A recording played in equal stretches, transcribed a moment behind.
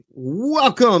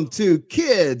Welcome to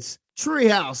Kids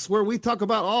Treehouse, where we talk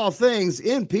about all things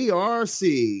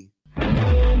NPRC. I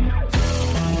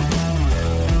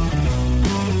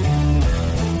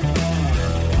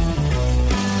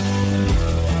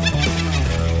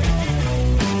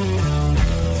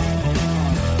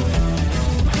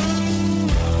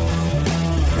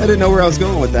didn't know where I was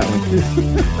going with that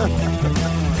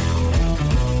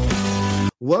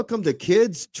one. Welcome to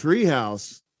Kids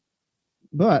Treehouse.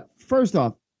 But first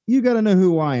off, you got to know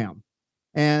who I am.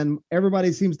 And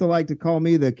everybody seems to like to call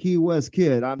me the Key West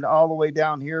Kid. I'm all the way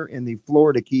down here in the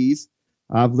Florida Keys.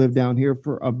 I've lived down here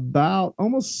for about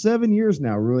almost 7 years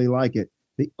now. Really like it.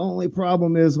 The only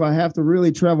problem is I have to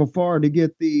really travel far to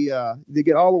get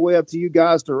all the way up to you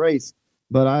guys to race.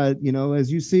 But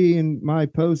as you see in my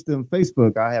post on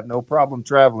Facebook, I have no problem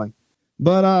traveling.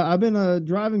 But I've been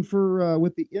driving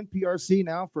with the NPRC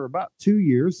now for about 2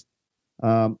 years.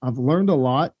 I've learned a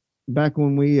lot. Back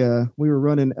when we were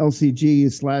running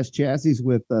LCG / chassis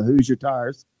with Hoosier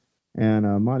tires and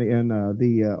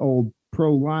the old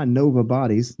Pro Line Nova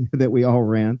bodies that we all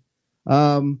ran.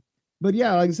 But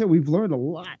yeah, like I said, we've learned a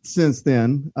lot since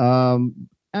then.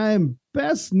 I'm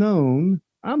best known.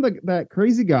 I'm that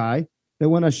crazy guy that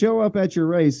when I show up at your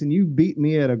race and you beat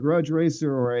me at a grudge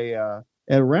racer or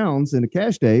at rounds in the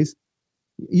cash days,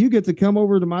 you get to come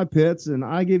over to my pits and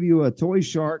I give you a toy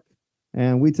shark.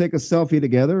 And we take a selfie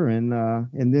together, and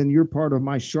then you're part of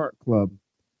my shark club.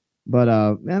 But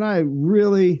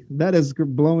that has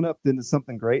blown up into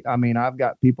something great. I mean, I've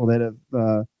got people that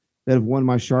have won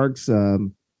my sharks.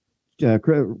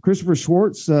 Christopher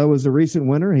Schwartz was a recent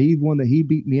winner. He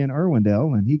beat me in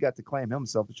Irwindale, and he got to claim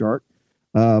himself a shark.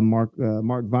 Mark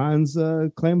Vines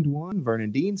claimed one.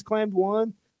 Vernon Deans claimed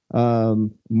one.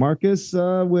 Marcus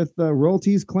with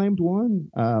royalties claimed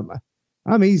one.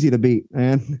 I'm easy to beat,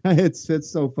 and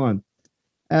it's so fun.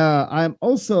 I'm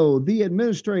also the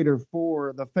administrator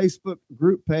for the Facebook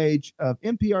group page of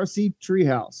NPRC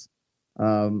Treehouse.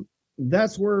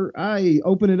 That's where I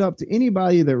open it up to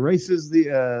anybody that races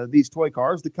these toy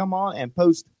cars to come on and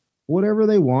post whatever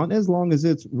they want, as long as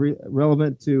it's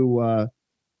relevant to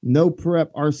no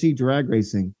prep RC drag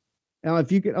racing. Now,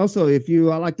 if you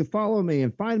like to follow me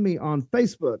and find me on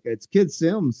Facebook, it's Kid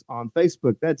Sims on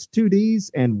Facebook. That's 2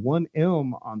 D's and 1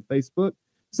 M on Facebook.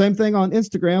 Same thing on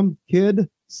Instagram, Kid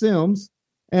Sims.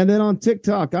 And then on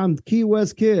TikTok, I'm Key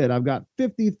West Kid. I've got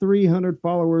 5,300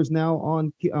 followers now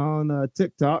on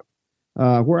TikTok,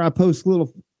 where I post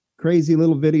crazy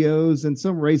little videos and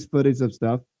some race footage of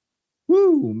stuff.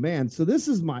 Woo, man. So this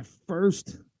is my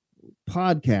first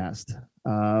podcast.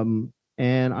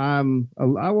 And I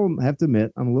will have to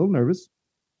admit, I'm a little nervous.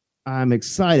 I'm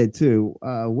excited too.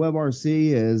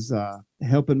 WebRC is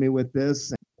helping me with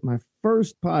this. My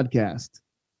first podcast.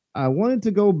 I wanted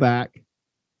to go back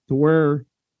to where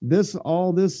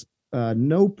all this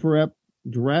no prep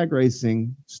drag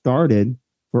racing started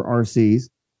for RCs.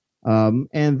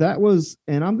 And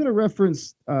I'm going to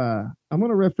reference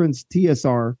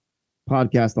TSR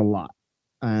podcast a lot.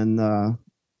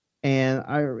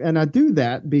 And I do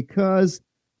that because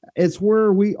it's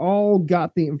where we all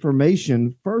got the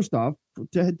information first off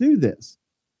to do this.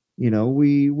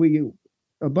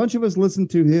 A bunch of us listened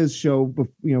to his show,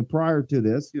 prior to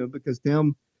this, because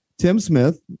Tim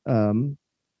Smith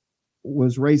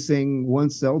was racing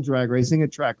one cell drag racing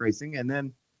at track racing, and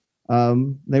then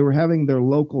they were having their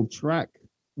local track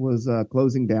was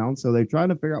closing down, so they're trying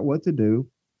to figure out what to do,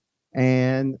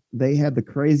 and they had the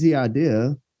crazy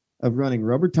idea of running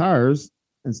rubber tires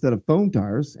instead of foam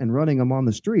tires and running them on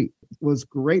the street. It was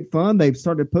great fun. They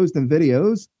started posting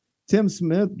videos. Tim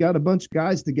Smith got a bunch of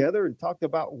guys together and talked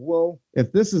about, well,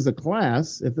 if this is a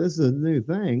class, if this is a new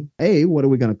thing, A, what are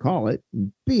we going to call it?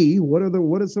 And B, what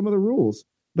are some of the rules?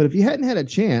 But if you hadn't had a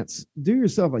chance, do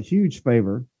yourself a huge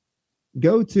favor.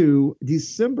 Go to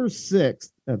December 6th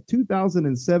of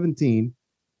 2017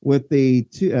 with the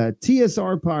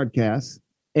TSR podcast,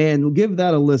 and give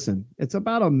that a listen. It's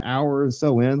about an hour or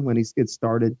so in when he gets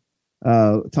started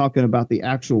talking about the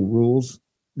actual rules,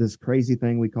 this crazy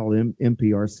thing we call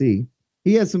NPRC.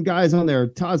 He had some guys on there,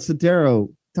 Todd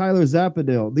Sotero, Tyler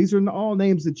Zapadil. These are all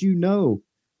names that you know.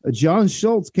 John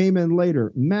Schultz came in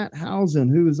later. Matt Housen,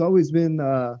 who has always been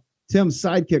Tim's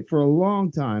sidekick for a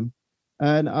long time.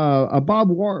 And Bob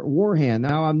Warhan.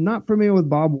 Now, I'm not familiar with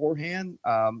Bob Warhan,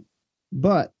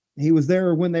 but he was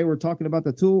there when they were talking about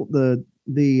the tool,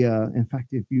 in fact,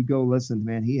 if you go listen,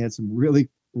 man, he had some really,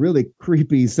 really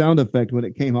creepy sound effect when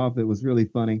it came off. It was really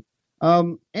funny.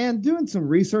 And doing some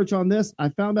research on this, I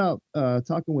found out,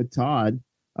 talking with Todd,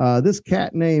 this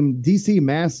cat named DC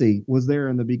Massey was there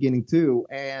in the beginning too.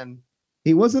 And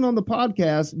He wasn't on the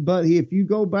podcast, but if you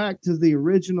go back to the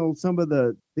original, some of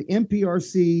the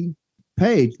NPRC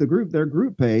page, their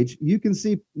group page, you can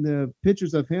see the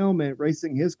pictures of him and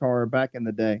racing his car back in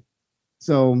the day.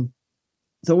 So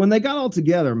so when they got all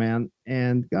together, man,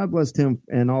 and God bless Tim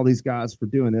and all these guys for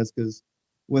doing this, because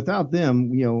without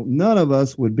them, none of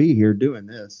us would be here doing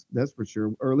this. That's for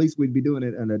sure. Or at least we'd be doing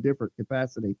it in a different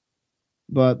capacity.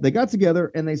 But they got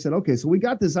together and they said, okay, so we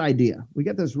got this idea. We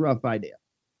got this rough idea,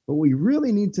 but we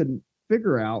really need to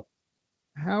figure out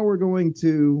how we're going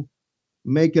to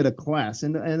make it a class.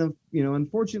 And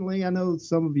unfortunately, I know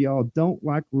some of y'all don't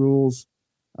like rules,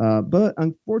 but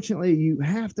unfortunately, you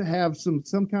have to have some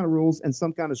kind of rules and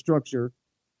some kind of structure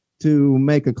to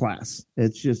make a class.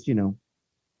 It's just back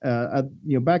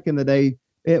in the day,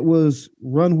 it was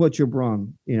run what you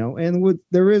brung, and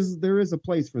there is a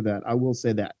place for that. I will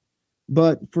say that.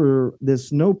 But for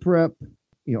this no prep,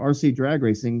 RC drag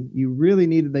racing, they really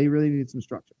needed some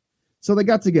structure. So they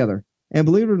got together, and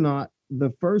believe it or not,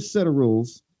 the first set of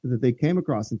rules that they came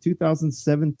across in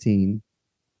 2017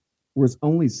 was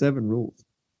only 7 rules,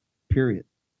 period.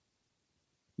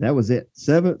 That was it.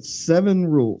 Seven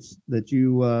rules that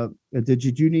you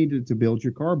needed to build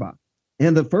your car by.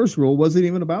 And the first rule wasn't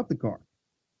even about the car.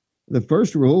 The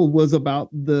first rule was about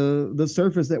the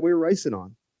surface that we were racing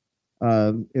on.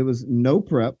 It was no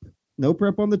prep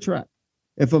on the track.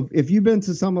 If you've been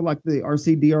to some of like the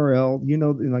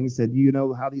RCDRL, like I said,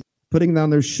 how these putting down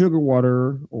their sugar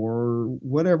water or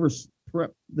whatever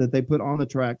prep that they put on the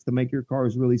tracks to make your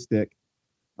cars really stick.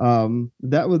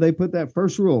 They put that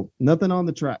first rule, nothing on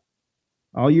the track.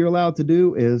 All you're allowed to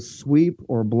do is sweep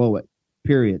or blow it,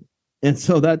 period. And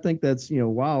so I think that's,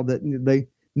 wild that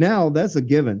now that's a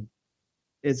given.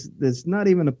 It's not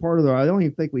even a part of I don't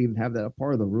even think we even have that a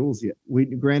part of the rules yet.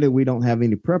 Granted, we don't have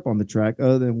any prep on the track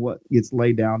other than what gets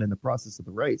laid down in the process of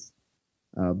the race.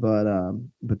 But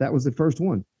that was the first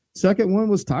one. Second one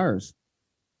was tires.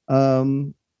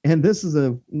 And this is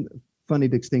a funny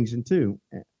distinction too.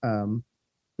 The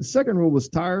second rule was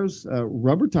tires,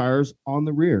 rubber tires on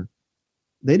the rear.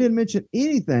 They didn't mention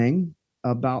anything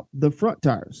about the front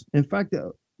tires. In fact,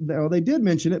 they did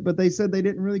mention it, but they said they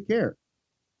didn't really care.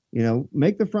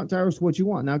 Make the front tires what you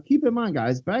want. Now, keep in mind,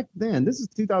 guys, back then, this is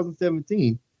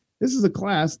 2017. This is a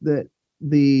class that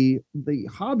the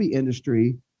hobby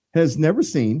industry has never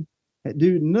seen,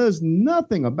 knows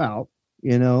nothing about,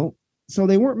 so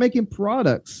they weren't making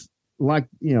products like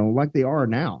they are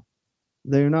now.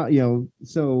 They're not,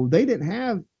 so they didn't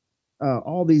have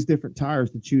all these different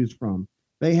tires to choose from.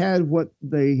 They had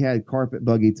carpet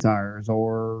buggy tires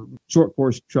or short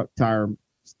course truck tires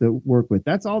to work with.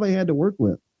 That's all they had to work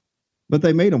with. But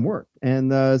they made them work.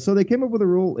 And so they came up with a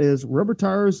rule is rubber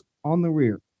tires on the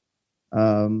rear.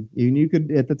 You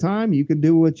could, at the time, you could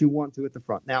do what you want to at the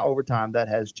front. Now, over time, that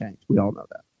has changed. We all know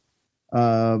that.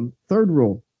 Third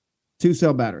rule,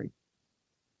 2-cell battery.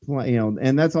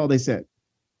 And that's all they said.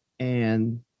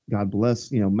 And God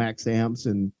bless, Max Amps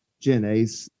and Gen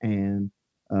Ace and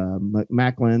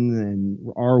Macklin and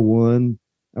R1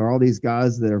 are all these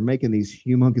guys that are making these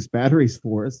humongous batteries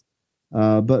for us.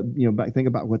 But think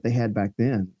about what they had back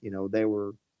then. They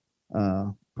were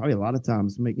probably a lot of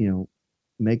times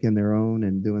making their own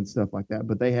and doing stuff like that.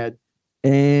 But they had,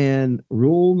 and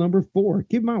rule number 4.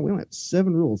 Keep in mind, we only have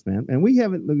 7 rules, man, and we've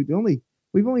only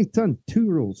done 2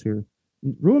 rules here.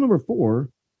 Rule number 4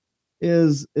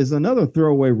 is another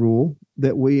throwaway rule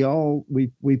that we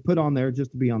put on there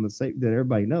just to be on the safe, that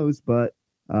everybody knows. But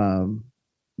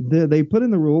they put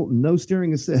in the rule no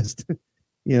steering assist.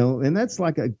 And that's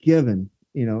like a given.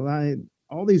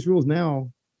 All these rules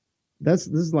now, this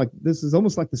is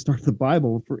almost like the start of the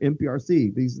Bible for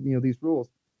NPRC. These rules.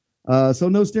 So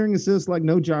no steering assist, like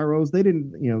no gyros. They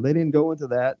didn't go into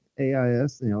that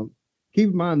AIS. Keep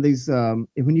in mind these.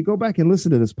 When you go back and listen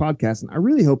to this podcast, and I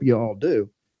really hope you all do,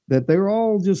 that they're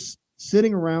all just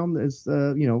sitting around. There's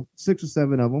 6 or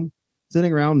 7 of them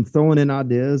sitting around and throwing in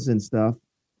ideas and stuff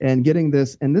and getting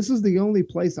this. And this is the only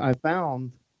place I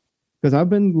found. Because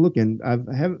I've been looking, I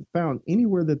haven't found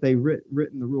anywhere that they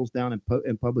written the rules down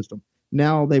and published them.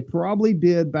 Now they probably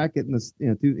did back in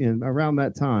around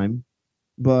that time,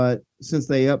 but since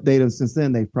they updated since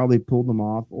then, they've probably pulled them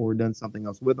off or done something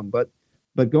else with them. But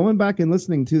going back and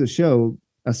listening to the show,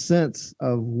 a sense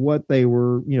of what they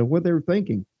were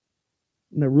thinking.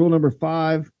 And the rule number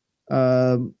 5,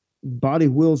 body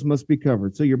wheels must be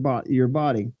covered. So your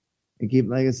body, and keep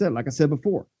like I said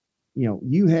before,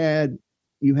 you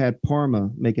had Parma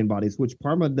making bodies, which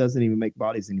Parma doesn't even make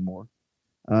bodies anymore.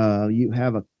 You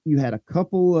had a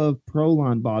couple of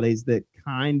Proline bodies that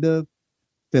kind of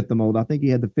fit the mold. I think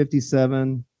you had the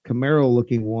 57 Camaro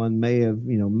looking one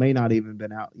may not even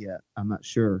been out yet. I'm not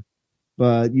sure,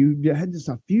 but you had just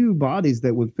a few bodies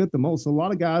that would fit the most. So a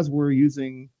lot of guys were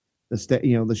using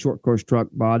the short course truck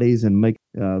bodies and make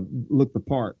look the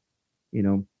part.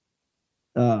 You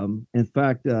know, in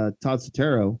fact, Todd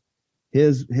Sotero,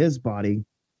 his body,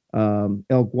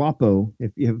 El Guapo,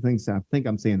 if you have things, I think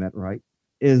I'm saying that right,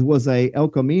 was a El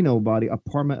Camino body, a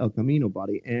Parma El Camino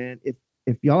body. And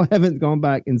if y'all haven't gone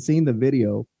back and seen the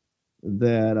video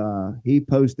that he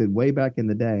posted way back in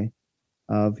the day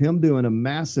of him doing a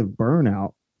massive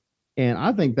burnout, and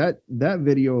I think that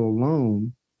video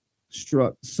alone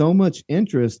struck so much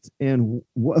interest in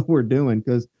what we're doing,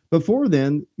 because before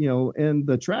then, in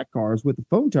the track cars with the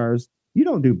foam tires, you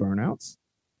don't do burnouts.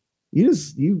 You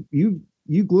just you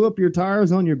glue up your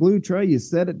tires on your glue tray, you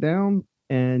set it down,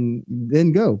 and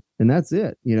then go, and that's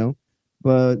it.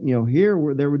 But here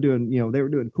where they were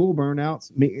doing cool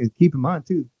burnouts. Keep in mind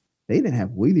too, they didn't have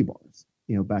wheelie bars.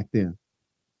 Back then,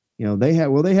 they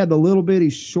had the little bitty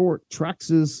short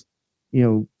Traxxas,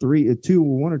 1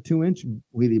 or 2 inch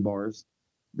wheelie bars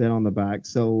then on the back.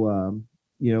 So,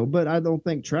 but I don't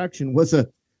think traction was a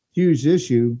huge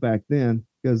issue back then,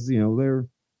 because, they're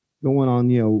going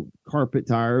on, carpet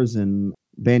tires and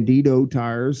Bandito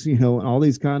tires, and all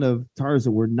these kind of tires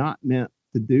that were not meant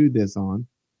to do this on.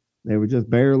 They were just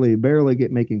barely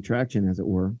making traction, as it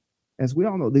were. As we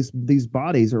all know, these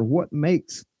bodies are what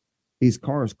makes these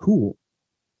cars cool.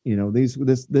 This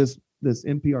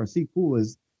NPRC cool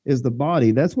is the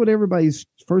body. That's what everybody's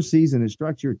first season is,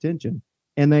 strikes your attention.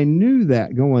 And they knew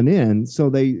that going in. So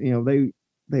they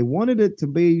wanted it to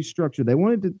be structured. They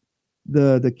wanted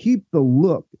to keep the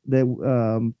look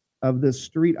that of this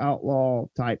street outlaw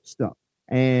type stuff.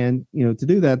 And, to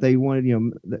do that, they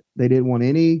wanted, they didn't want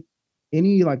any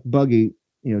like buggy,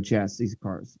 chassis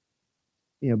cars,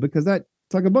 because it's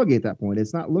like a buggy at that point.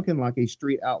 It's not looking like a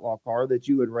street outlaw car that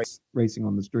you would racing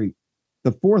on the street.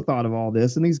 The forethought of all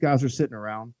this, and these guys are sitting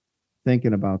around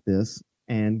thinking about this,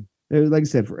 and like I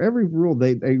said, for every rule,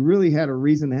 they really had a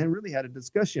reason and really had a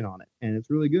discussion on it, and it's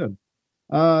really good.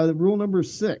 Rule number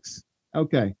 6.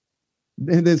 Okay,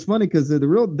 and it's funny because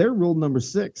their rule number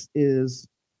 6 is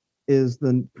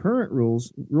the current rule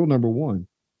number 1,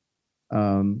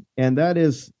 and that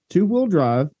is 2-wheel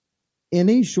drive,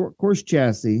 any short course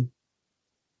chassis.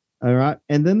 All right,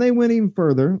 and then they went even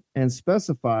further and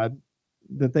specified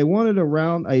that they wanted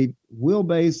around a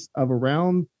wheelbase of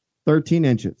around 13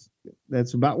 inches.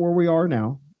 That's about where we are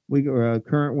now. We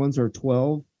current ones are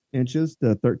 12 inches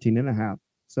to 13 and a half.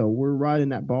 So we're right in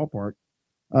that ballpark.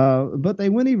 But they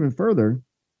went even further,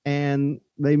 and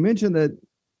they mentioned that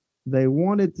they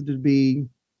wanted to be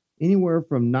anywhere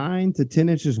from 9 to 10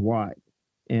 inches wide,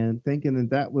 and thinking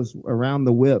that was around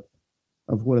the width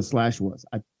of what a slash was.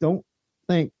 I don't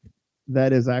think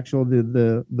that is actually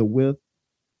the width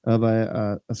of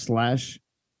a slash,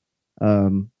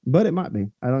 but it might be.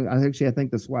 I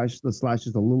think the slash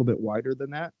is a little bit wider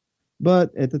than that.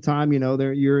 But at the time,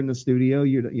 you're in the studio,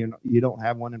 you don't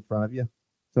have one in front of you,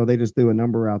 so they just threw a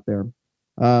number out there.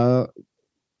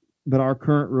 But our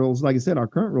current rules, like I said,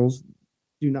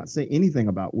 do not say anything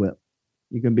about width.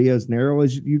 You can be as narrow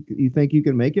as you think you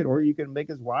can make it, or you can make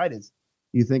as wide as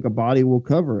you think a body will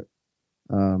cover it,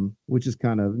 which is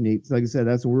kind of neat. Like I said,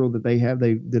 that's a rule that they have.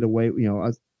 They did away,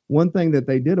 one thing that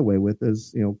they did away with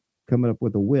is, coming up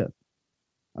with a width.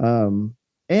 And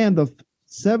the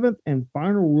 7th and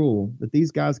final rule that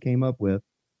these guys came up with,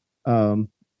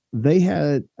 they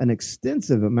had an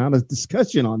extensive amount of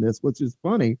discussion on this, which is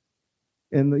funny.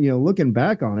 And, looking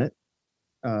back on it,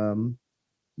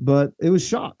 but it was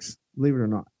shocks, believe it or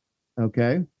not.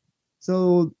 Okay.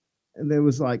 So there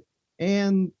was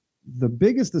and the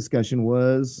biggest discussion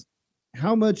was,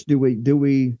 how much do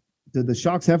the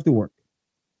shocks have to work?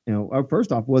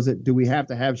 First off, do we have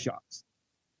to have shocks?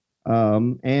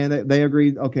 And they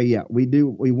agreed, okay, yeah, we do.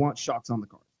 We want shocks on the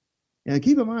car. And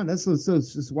keep in mind, that's what's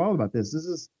just wild about this.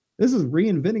 This is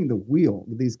reinventing the wheel.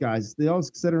 These guys, they all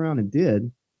sat around and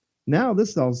did. Now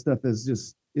this all stuff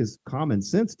is common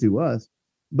sense to us.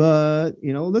 But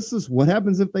this is what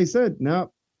happens if they said,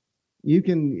 no, you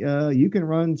can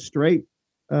run straight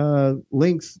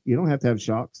links. You don't have to have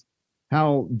shocks.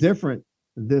 How different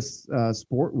this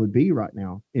sport would be right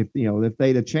now if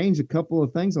they'd have changed a couple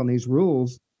of things on these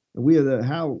rules.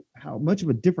 How much of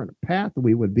a different path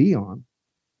we would be on.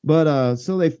 But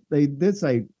so they did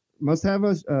say must have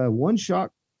a one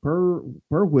shock per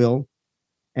wheel,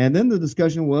 and then the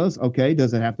discussion was, okay,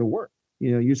 does it have to work?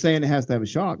 You're saying it has to have a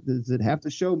shock. Does it have to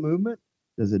show movement?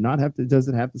 Does it not have to? Does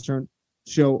it have to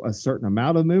show a certain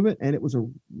amount of movement? And it was a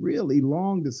really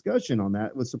long discussion on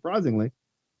that. It was surprisingly.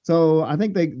 So I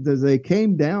think they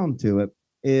came down to it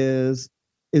is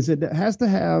it has to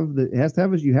have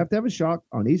you have to have a shock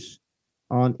on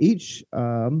each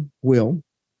wheel,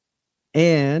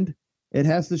 and it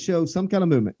has to show some kind of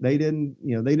movement. They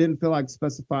didn't feel like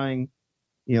specifying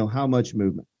how much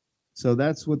movement. So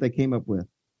that's what they came up with.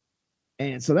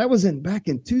 And so that was back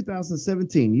in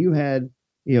 2017. You had,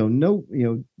 no,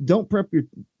 don't prep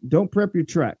your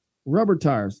track, rubber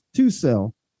tires,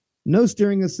 2-cell, no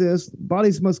steering assist,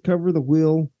 bodies must cover the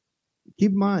wheel.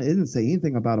 Keep in mind, it didn't say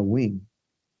anything about a wing.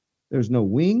 There's no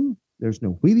wing, there's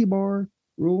no wheelie bar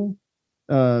rule,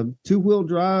 2-wheel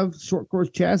drive, short course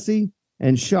chassis,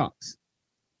 and shocks.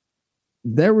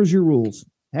 There was your rules.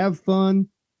 Have fun,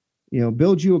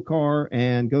 build you a car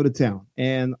and go to town.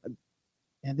 And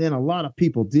then a lot of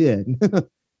people did.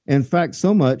 In fact,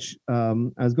 so much, I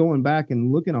was going back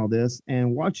and looking at all this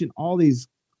and watching all these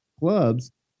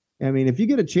clubs. I mean, if you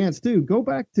get a chance to go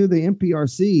back to the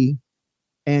NPRC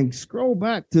and scroll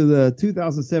back to the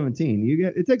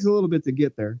 2017, it takes a little bit to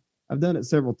get there. I've done it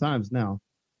several times now.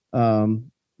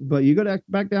 But you go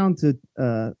back down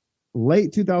to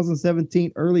late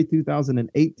 2017, early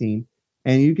 2018,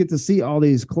 and you get to see all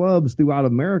these clubs throughout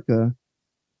America,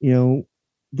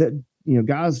 that,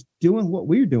 guys doing what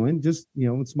we're doing, just,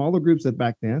 in smaller groups at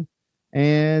back then,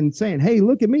 and saying, hey,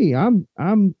 look at me. I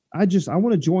want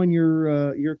to join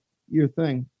your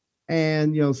thing.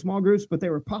 And, small groups, but they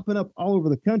were popping up all over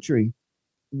the country.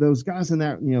 Those guys in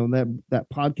that, that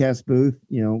podcast booth,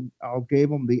 I gave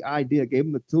them the idea, gave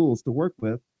them the tools to work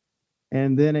with.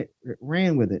 And then it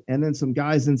ran with it. And then some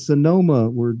guys in Sonoma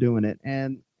were doing it.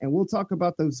 And we'll talk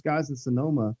about those guys in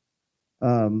Sonoma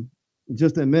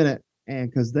just in a minute. And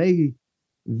because they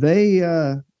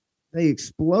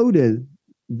exploded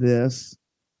this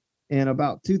in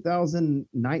about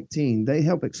 2019. They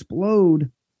helped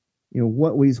explode,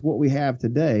 what we have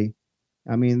today.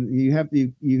 I mean, you have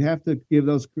to give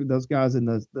those guys in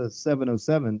the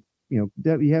 707,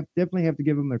 definitely have to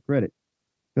give them their credit,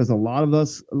 because a lot of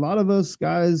us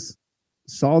guys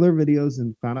saw their videos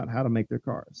and found out how to make their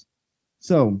cars.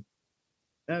 So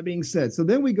that being said, so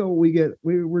then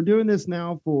we're doing this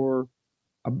now for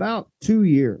about 2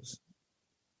 years,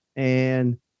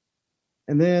 and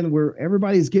then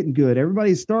everybody's getting good.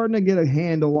 Everybody's starting to get a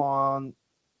handle on,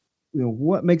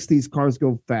 what makes these cars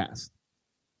go fast.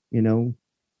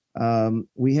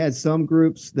 We had some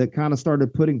groups that kind of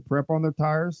started putting prep on their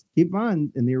tires. Keep in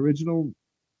mind, in the original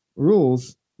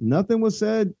rules, nothing was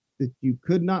said that you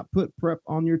could not put prep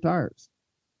on your tires.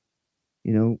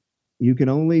 You can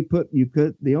only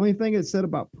the only thing it said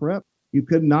about prep, you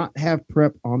could not have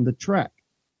prep on the track.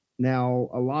 Now,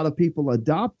 a lot of people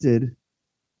adopted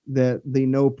that the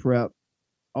no prep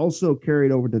also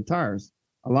carried over to tires.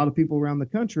 A lot of people around the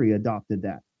country adopted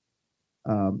that.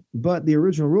 But the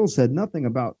original rule said nothing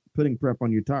about putting prep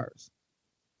on your tires.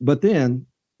 But then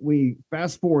we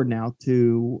fast forward now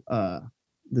to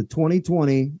the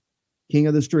 2020 King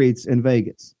of the Streets in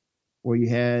Vegas, where you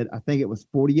had, I think it was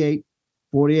 48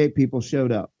 people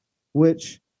showed up, and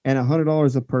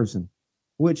 $100 a person,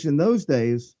 which in those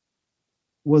days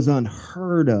was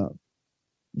unheard of.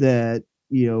 That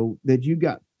you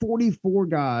got 44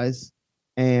 guys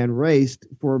and raced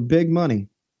for big money,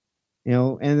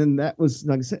 and then that was,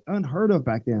 like I said, unheard of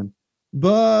back then.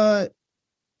 But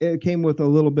it came with a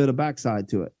little bit of backside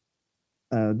to it.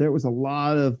 There was a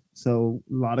lot of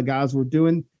guys were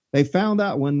doing. They found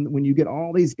out when you get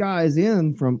all these guys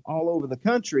in from all over the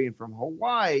country, and from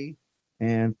Hawaii,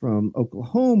 and from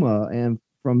Oklahoma, and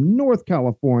from North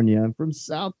California, and from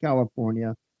South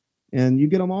California, and you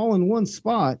get them all in one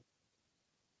spot,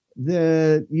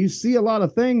 that you see a lot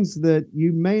of things that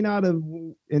you may not have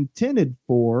intended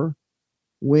for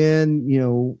when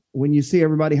you see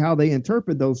everybody, how they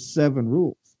interpret those 7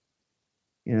 rules,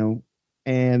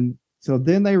 and so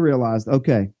then they realized,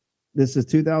 okay, this is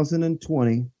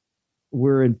 2020.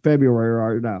 We're in February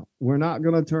right now. We're not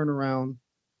going to turn around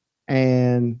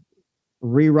and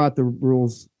rewrite the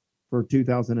rules for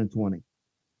 2020.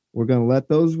 We're going to let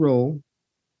those roll,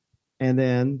 and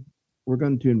then we're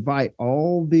going to invite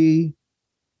all the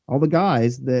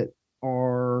guys that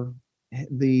are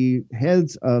the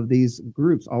heads of these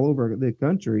groups all over the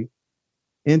country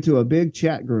into a big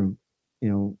chat room,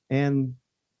 and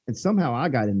somehow I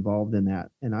got involved in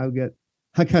that, and I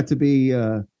got to be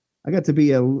a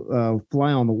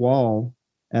fly on the wall,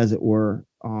 as it were,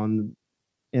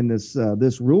 in this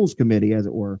rules committee, as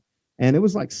it were. And it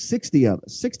was like 60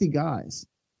 guys,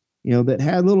 that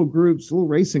had little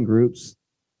racing groups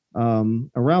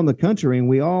around the country, and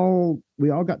we all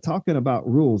got talking about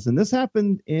rules. And this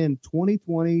happened in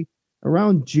 2020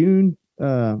 around June.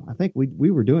 I think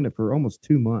we were doing it for almost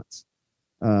 2 months.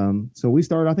 So we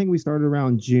started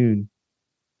around June,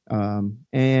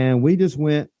 And we just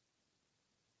went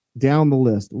down the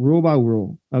list, rule by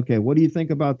rule. Okay, what do you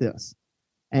think about this?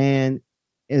 And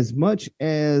as much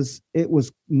as it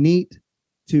was neat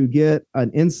to get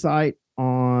an insight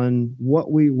on what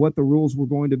the rules were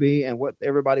going to be and what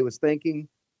everybody was thinking,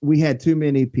 we had too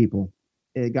many people.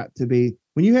 It got to be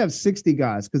when you have 60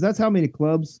 guys, because that's how many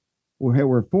clubs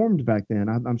were formed back then.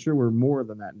 I'm sure we're more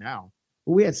than that now.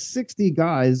 But we had 60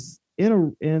 guys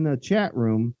in a chat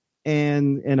room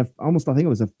and almost, I think it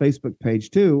was a Facebook page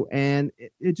too. And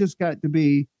it just got to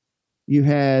be, you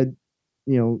had,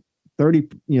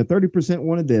 30%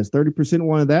 wanted this, 30%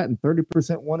 wanted that, and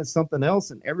 30% wanted something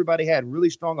else. And everybody had really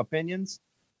strong opinions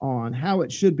on how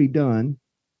it should be done.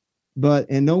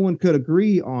 And no one could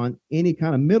agree on any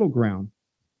kind of middle ground.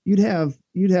 You'd have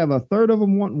a third of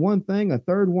them want one thing, a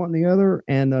third wanting the other,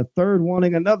 and a third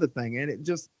wanting another thing. And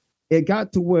it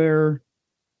got to where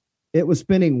it was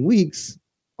spending weeks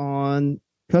on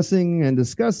cussing and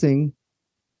discussing,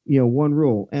 one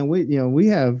rule. And we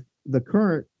have the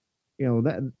current,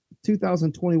 that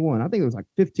 2021, I think it was like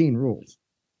 15 rules,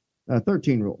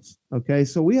 13 rules. Okay.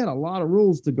 So we had a lot of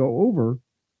rules to go over,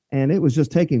 and it was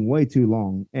just taking way too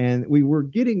long. And we were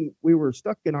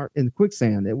stuck in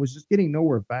quicksand. It was just getting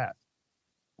nowhere fast.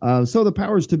 So the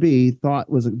powers to be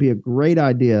thought would be a great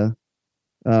idea.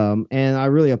 And I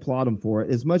really applaud them for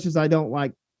it. As much as I don't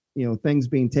like, things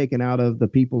being taken out of the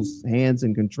people's hands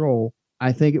and control,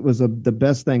 I think it was the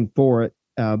best thing for it.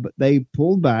 But they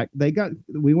pulled back.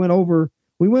 We went over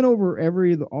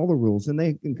all the rules, and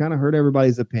they kind of heard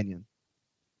everybody's opinion.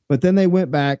 But then they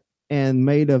went back and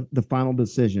made the final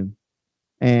decision.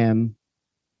 And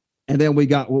then we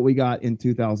got what we got in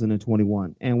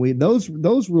 2021. And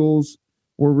those rules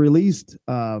were released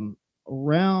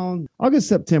around August,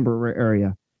 September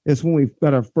area. It's when we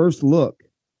got our first look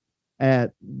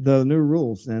at the new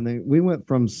rules. And then we went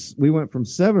from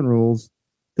 7 rules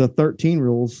to 13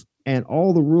 rules, and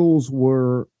all the rules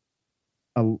were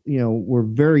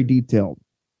very detailed.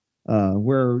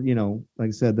 Like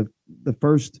I said, the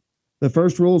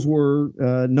first rules were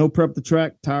no prep the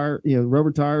track tire,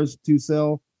 rubber tires,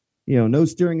 2-cell, no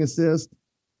steering assist,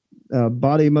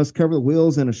 body must cover the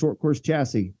wheels, and a short course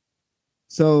chassis.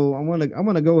 So I'm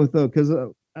gonna go with because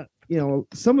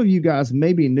some of you guys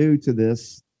may be new to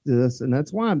this, and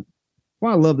that's why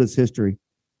I love this history.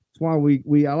 It's why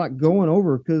I like going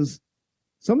over, because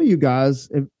some of you guys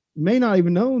may not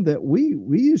even know that we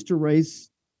used to race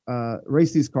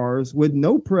these cars with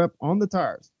no prep on the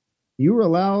tires. You were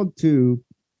allowed to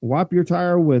wipe your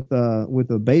tire with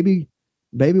a baby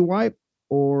wipe,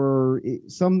 or in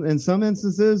some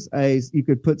instances you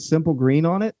could put Simple Green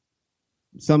on it.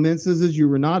 Some instances you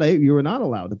were not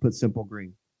allowed to put Simple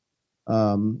Green.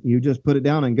 You just put it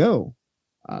down and go.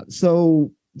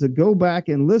 So to go back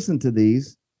and listen to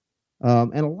these,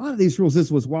 and a lot of these rules, this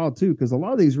was wild too, because a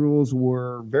lot of these rules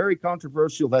were very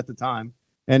controversial at the time,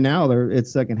 and now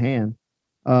it's secondhand.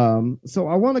 So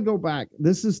I want to go back.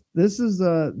 This is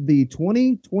the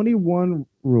 2021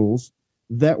 rules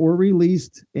that were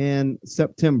released in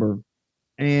September,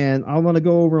 and I want to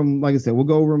go over them. Like I said, we'll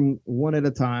go over them one at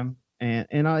a time. And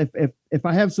if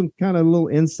I have some kind of little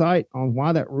insight on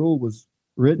why that rule was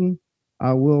written,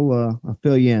 I will I'll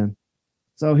fill you in.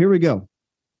 So here we go.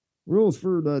 Rules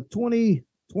for the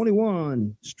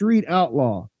 2021 Street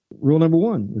Outlaw. Rule number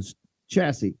 1 was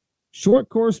chassis. Short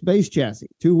course base chassis,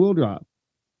 2-wheel drive,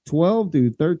 12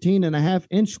 to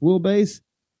 13.5-inch wheelbase,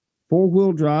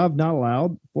 4-wheel drive not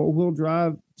allowed, 4-wheel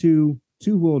drive to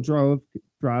 2-wheel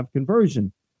drive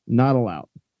conversion not allowed.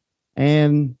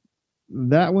 And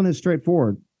that one is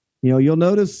straightforward. You'll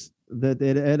notice that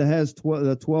it has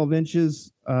 12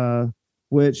 inches,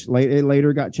 which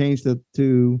later got changed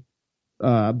to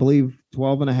I believe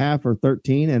 12.5 or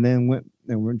 13, and then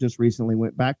just recently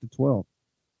went back to 12.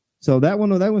 So that one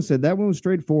was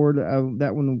straightforward.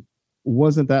 That one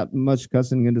wasn't that much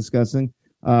cussing and discussing.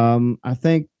 I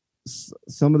think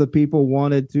some of the people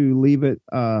wanted to leave it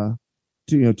to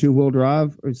 2-wheel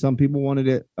drive, or some people wanted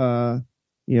it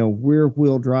rear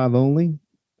wheel drive only.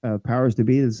 Powers to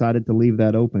be decided to leave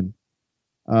that open.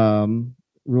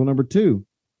 Rule number 2,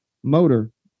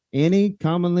 motor, any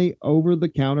commonly over the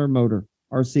counter motor,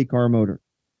 RC car motor,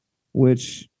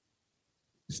 which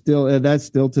that's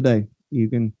still today. You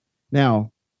can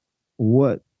now,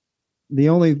 the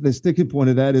sticking point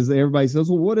of that is that everybody says,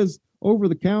 well, what is over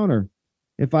the counter?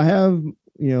 If I have,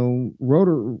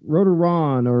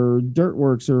 Rotor-Ron or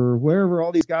Dirtworks or wherever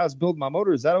all these guys build my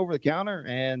motor, is that over the counter?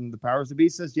 And the powers to be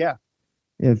says, yeah.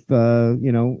 If,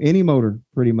 any motor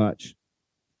pretty much.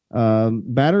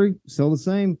 Battery, still the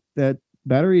same. That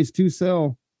battery is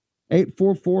 2-cell,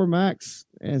 844 max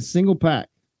and single pack.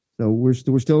 So we're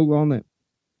still on that.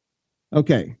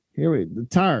 Okay, the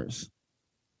tires.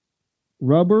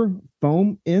 Rubber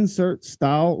foam insert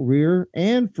style rear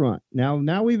and front.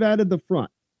 Now we've added the front.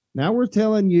 Now we're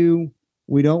telling you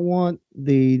we don't want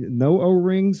the no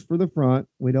O-rings for the front.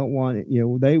 We don't want it,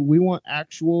 we want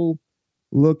actual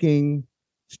looking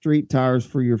street tires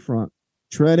for your front.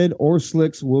 Treaded or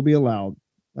slicks will be allowed.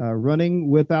 Running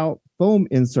without foam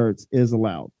inserts is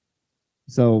allowed.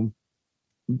 So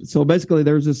basically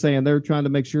they're just saying they're trying to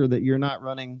make sure that you're not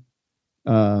running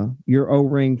your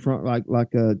O-ring front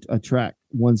like a track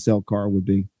one cell car would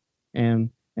be. And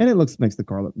it makes the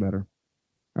car look better.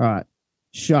 All right.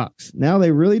 Shocks. Now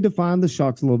they really define the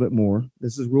shocks a little bit more.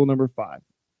 This is rule number 5.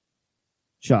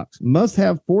 Shocks must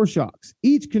have 4 shocks,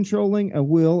 each controlling a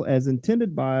wheel as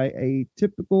intended by a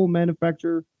typical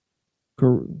manufacturer,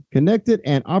 connected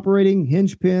and operating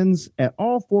hinge pins at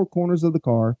all 4 corners of the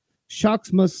car.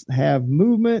 Shocks must have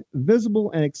movement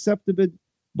visible and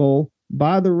acceptable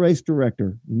by the race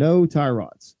director. No tie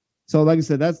rods. So like I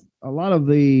said, that's a lot of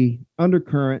the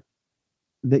undercurrent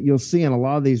that you'll see in a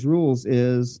lot of these rules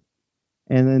is,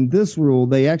 and in this rule,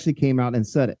 they actually came out and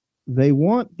said it. They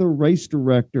want the race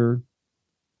director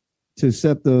to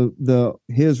set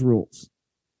his rules.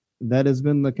 That has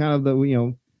been the kind of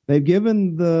they've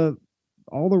given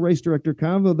all the race director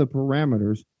kind of the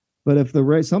parameters, but if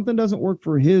something doesn't work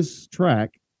for his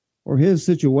track or his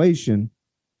situation,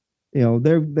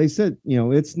 they said,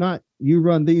 it's not you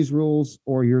run these rules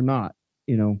or you're not,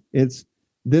 this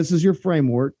is your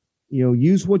framework,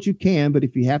 use what you can, but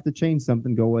if you have to change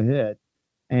something, go ahead.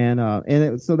 So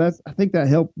I think that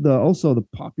helped also the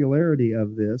popularity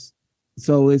of this.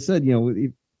 So it said,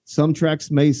 some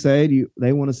tracks may say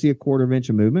they want to see a 1/4 inch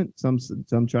of movement. Some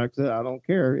tracks said, I don't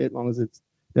care as long as it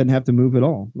doesn't have to move at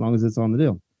all, as long as it's on the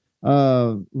deal.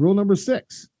 Rule number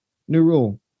 6, new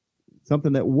rule,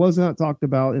 something that was not talked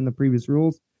about in the previous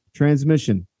rules: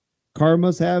 transmission. Car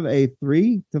must have a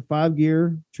 3 to 5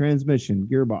 gear transmission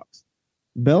gearbox.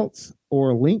 Belts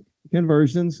or link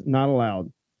conversions not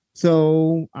allowed.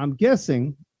 So I'm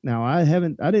guessing now I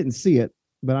didn't see it,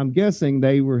 but I'm guessing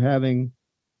they were having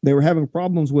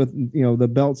problems with the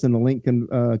belts and the link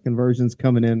conversions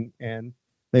coming in, and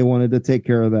they wanted to take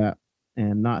care of that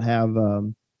and not have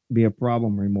be a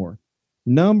problem anymore.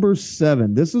 Number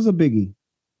 7, this was a biggie.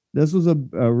 This was a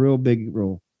real big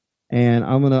rule, and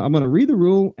I'm gonna read the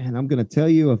rule, and I'm gonna tell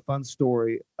you a fun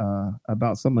story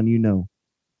about someone.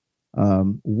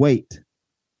 Weight.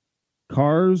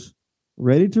 Cars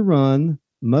ready to run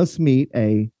must meet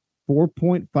a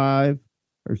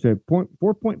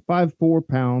 4.54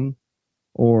 pound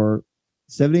or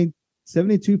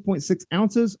 72.6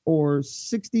 ounces or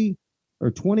 60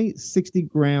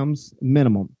 grams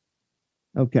minimum.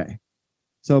 Okay.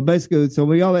 So basically, it's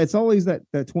always that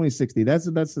 2060. That's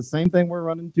the same thing we're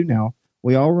running to now.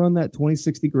 We all run that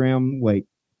 2060 gram weight.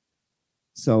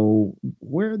 So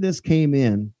where this came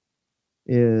in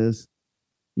is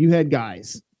you had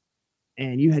guys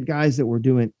that were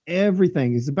doing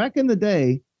everything. Because back in the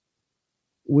day,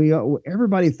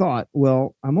 everybody thought,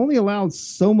 well, I'm only allowed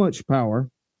so much power,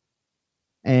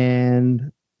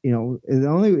 and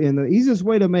the easiest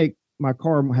way to make my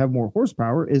car have more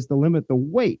horsepower is to limit the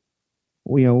weight,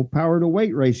 power to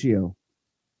weight ratio.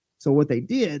 So what they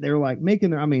did, they were like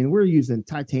we're using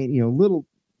titanium, little,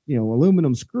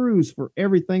 aluminum screws for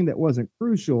everything that wasn't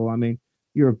crucial. I mean,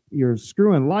 you're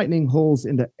screwing lightning holes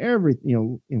into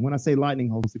everything, and when I say lightning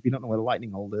holes, if you don't know what a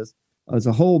lightning hole is, it's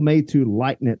a hole made to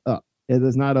lighten it up. It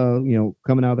is not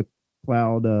coming out of the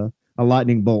cloud, a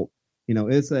lightning bolt.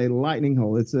 It's a lightning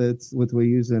hole. It's what we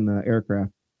use in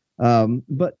aircraft.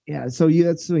 But yeah, so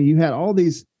you had all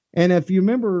these, and if you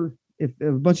remember, if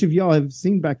a bunch of y'all have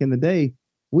seen back in the day,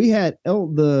 we had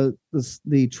the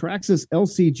Traxxas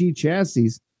LCG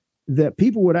chassis that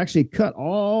people would actually cut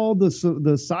all the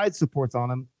side supports on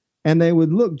them, and they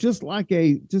would look just like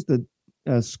a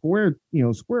square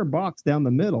box down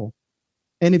the middle.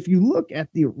 And if you look at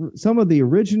some of the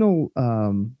original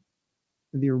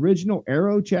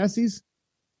Aero chassis,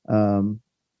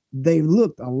 they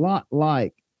looked a lot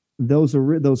like those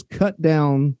cut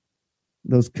down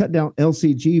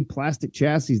LCG plastic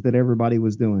chassis that everybody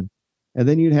was doing. And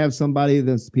then you'd have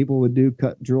people would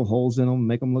drill holes in them,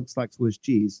 make them look like Swiss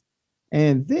cheese.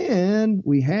 And then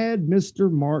we had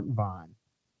Mr. Mark Vine.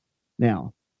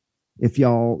 Now, if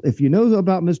you know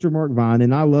about Mr. Mark Vine,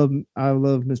 and I love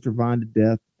Mr. Vine to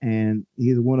death, and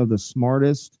he's one of the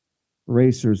smartest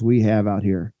racers we have out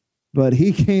here. But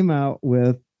he came out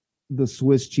with the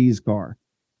Swiss cheese car,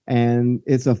 and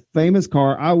it's a famous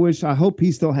car. I hope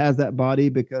he still has that body,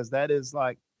 because that is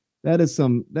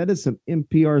some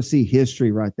NPRC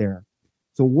history right there.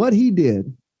 So what he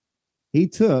did He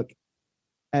took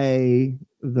the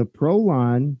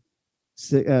Proline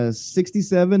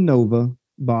 67 Nova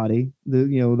body,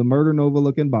 the Murder Nova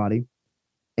looking body,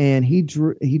 and he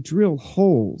drilled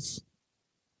holes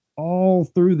all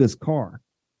through this car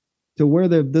to where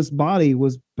this body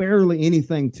was barely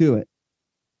anything to it.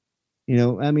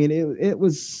 I mean, it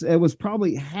was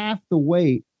probably half the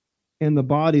weight in the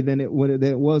body than it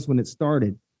was when it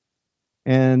started.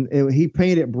 And he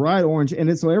painted it bright orange,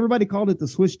 and so everybody called it the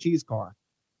Swiss cheese car.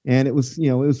 And it was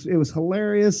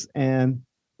hilarious.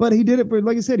 But he did it for,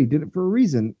 like I said, he did it for a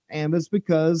reason, and it's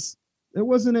because there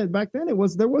wasn't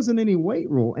any weight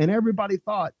rule, and everybody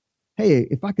thought, hey,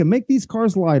 if I can make these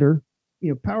cars lighter,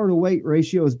 power to weight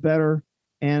ratio is better,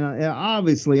 and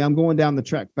obviously I'm going down the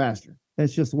track faster.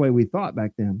 That's just the way we thought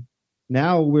back then.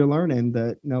 Now we're learning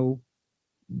that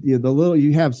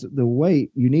you have the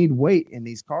weight, you need weight in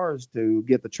these cars to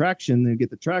get the traction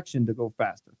to go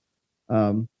faster.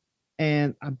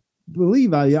 And I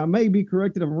believe I may be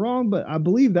corrected if I'm wrong, but I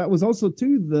believe that was also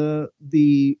too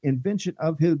the invention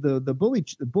of the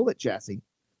bullet chassis.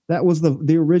 That was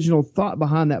the original thought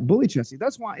behind that bullet chassis.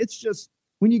 That's why it's just,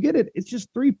 when you get it, it's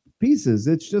just three pieces.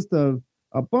 It's just a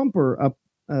bumper,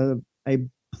 a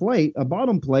plate, a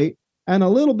bottom plate, and a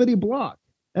little bitty block.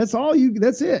 That's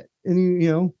it.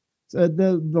 And so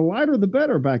the lighter the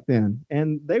better back then.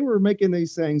 And they were making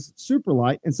these things super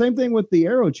light. And same thing with the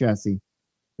Aero chassis.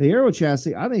 The Aero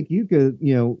chassis, I think you could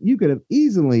have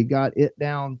easily got it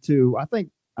down to, I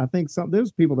think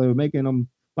there's people that were making them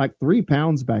like 3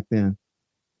 pounds back then.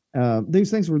 These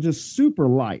things were just super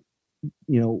light,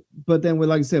 but then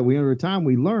like I said, over time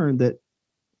we learned that,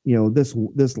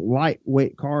 this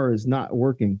lightweight car is not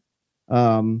working.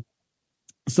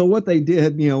 So what they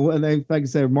did, and like I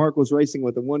said, Mark was racing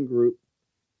with the one group,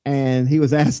 and he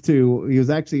was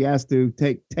actually asked to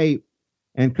take tape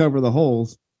and cover the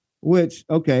holes, which,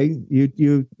 okay,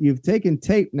 you've taken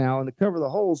tape now and to cover the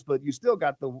holes, but you still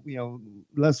got the,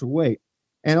 lesser weight.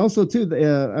 And also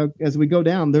too, as we go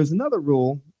down, there's another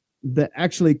rule that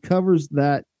actually covers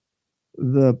that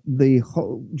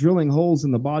drilling holes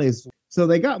in the bodies. So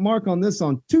they got Mark on this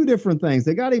on two different things.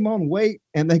 They got him on weight,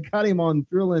 and they got him on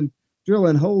drilling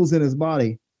holes in his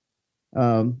body.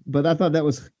 But I thought that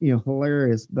was,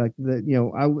 hilarious. Like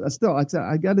that,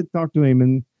 I got to talk to him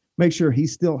and make sure he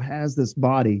still has this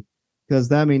body, because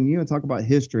talk about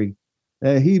history.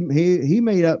 He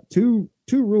made up two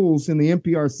rules in the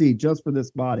NPRC just for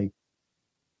this body.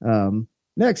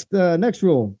 Next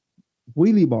rule,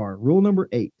 wheelie bar, rule number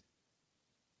 8.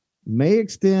 May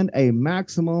extend a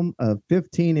maximum of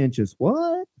 15 inches.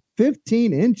 What?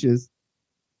 15 inches?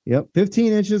 Yep,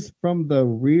 15 inches from the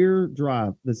rear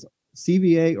drive, this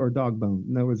CVA or dog bone.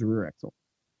 No, it was a rear axle.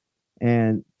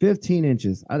 And 15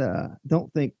 inches. I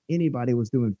don't think anybody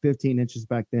was doing 15 inches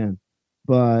back then.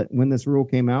 But when this rule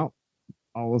came out,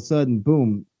 all of a sudden,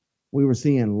 boom, we were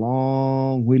seeing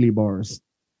long wheelie bars.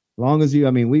 Long as we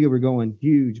were going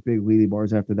huge, big wheelie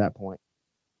bars after that point.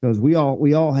 Because we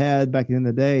all had, back in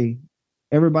the day,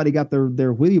 everybody got their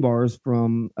wheelie bars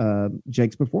from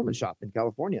Jake's Performance Shop in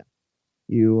California.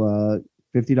 You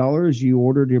 $50, you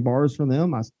ordered your bars from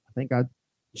them. I think like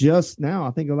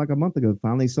a month ago,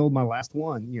 finally sold my last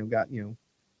one.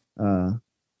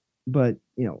 But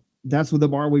that's what the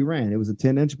bar we ran. It was a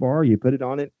 10-inch bar. You put it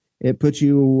on it. It puts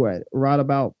you at right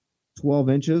about 12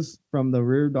 inches from the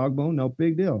rear dog bone. No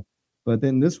big deal. But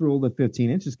then this rule, the 15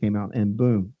 inches came out, and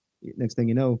boom. Next thing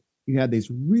you know, you had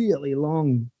these really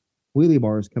long wheelie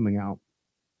bars coming out.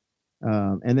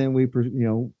 And then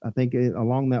I think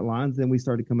along that lines, then we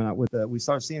started coming out with, we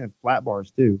started seeing flat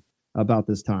bars too about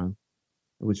this time,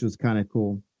 which was kind of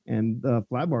cool. And the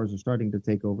flat bars are starting to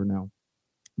take over now.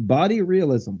 Body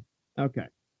realism. Okay.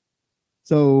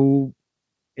 So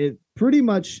it pretty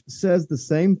much says the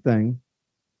same thing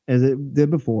as it did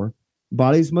before.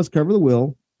 Bodies must cover the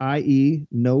wheel, i.e.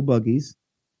 no buggies.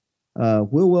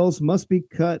 Wheel wells must be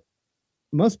cut,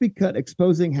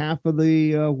 exposing half of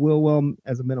the wheel well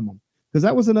as a minimum. Because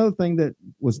that was another thing that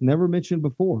was never mentioned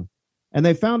before. And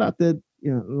they found out that a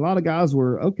lot of guys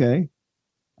were, okay,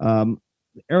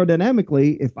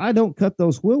 aerodynamically, if I don't cut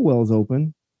those wheel wells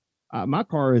open, my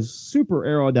car is super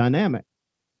aerodynamic,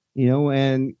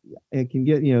 and it can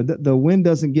get, the wind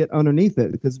doesn't get underneath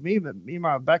it. Because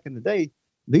back in the day,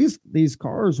 these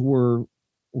cars were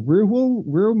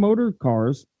rear motor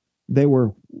cars. They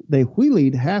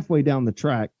wheelied halfway down the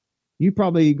track. You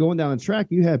probably going down the track,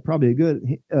 you had probably a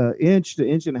good inch to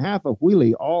inch and a half of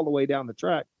wheelie all the way down the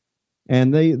track.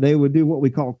 And they would do what we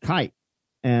call kite.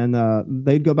 And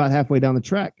they'd go about halfway down the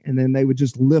track, and then they would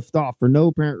just lift off for no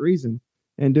apparent reason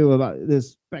and do about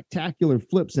this spectacular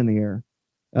flips in the air.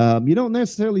 You don't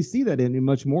necessarily see that any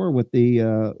much more with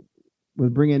the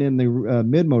with bringing in the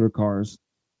mid motor cars,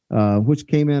 which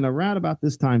came in around about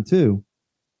this time too.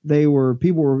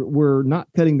 People were not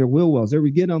cutting their wheel wells. They were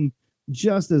getting them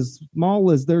just as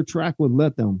small as their track would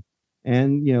let them,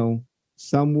 and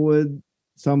some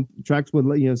tracks would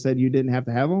let said you didn't have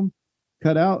to have them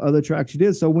cut out. Other tracks you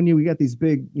did. So when you got these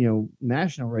big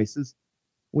national races,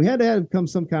 we had to have come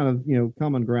some kind of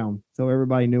common ground, so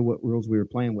everybody knew what rules we were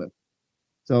playing with.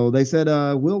 So they said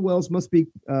wheel wells must be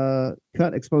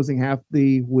cut exposing half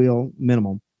the wheel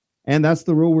minimum. And that's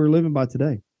the rule we're living by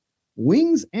today.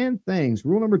 Wings and things.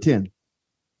 Rule number 10.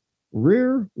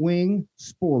 Rear wing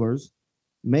spoilers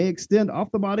may extend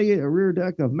off the body a rear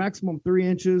deck of maximum 3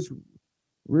 inches.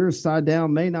 Rear side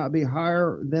down may not be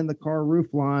higher than the car roof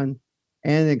line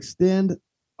and extend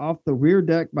off the rear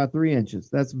deck by 3 inches.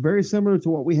 That's very similar to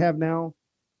what we have now.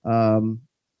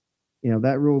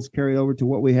 That rule's carried over to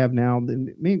what we have now.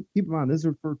 Keep in mind, this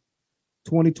is for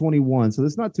 2021, so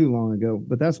it's not too long ago,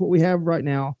 but that's what we have right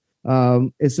now.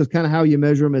 It's just kind of how you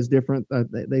measure them is different.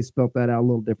 They spelt that out a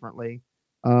little differently.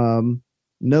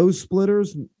 Nose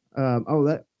splitters.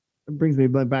 That brings me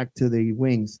back to the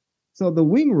wings. So the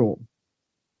wing rule.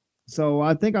 So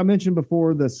I think I mentioned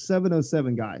before the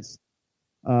 707 guys.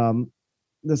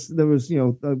 There was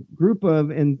a group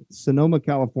in Sonoma,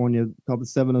 California called the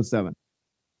 707.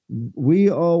 We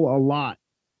owe a lot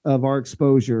of our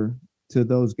exposure to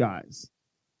those guys.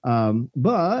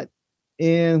 But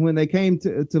when they came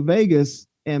to Vegas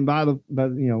and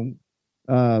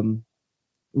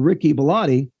Ricky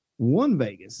Bellotti won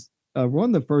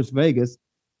the first Vegas,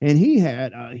 and he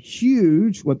had a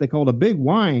huge, what they called a big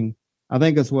wing. I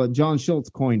think that's what John Schultz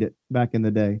coined it back in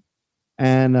the day.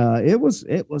 And it was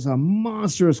a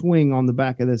monstrous wing on the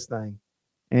back of this thing.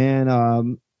 And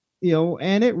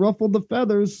and it ruffled the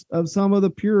feathers of some of the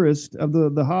purists of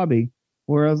the hobby,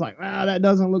 where I was like, that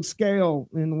doesn't look scale.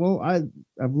 And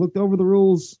I've looked over the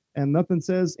rules and nothing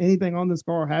says anything on this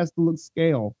car has to look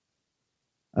scale.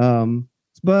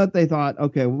 But they thought,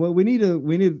 okay, well, we need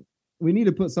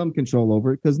to put some control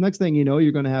over it, because next thing you know,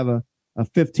 you're going to have a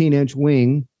 15-inch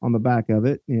wing on the back of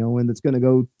it, and it's going to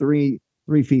go 3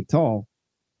 feet tall.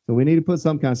 So we need to put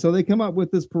some kind. So they come up with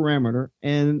this parameter,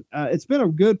 and it's been a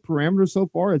good parameter so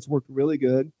far. It's worked really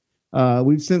good.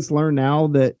 We've since learned now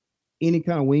that any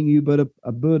kind of wing you put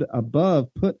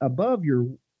above your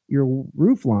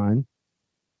roof line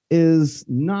is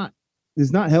not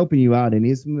helping you out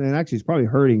any. And actually, it's probably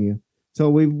hurting you. So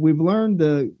we've learned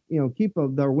to keep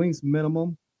their wings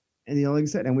minimum, and like I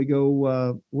said, and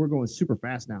we're going super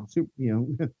fast now.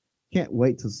 Can't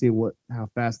wait to see how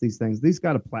fast these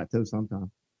got to plateau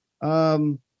sometime.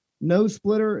 Nose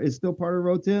splitter is still part of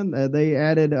row 10. They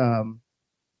added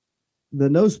the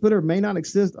nose splitter may not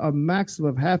exist a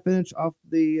maximum of half inch off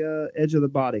the edge of the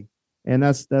body, and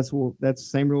that's the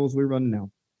same rules we're running now.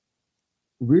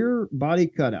 Rear body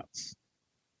cutouts.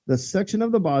 The section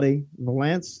of the body,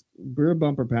 valance rear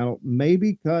bumper panel, may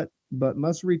be cut but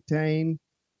must retain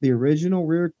the original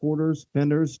rear quarters,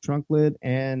 fenders, trunk lid,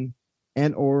 and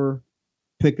or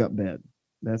pickup bed.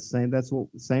 That's what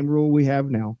same rule we have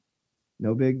now.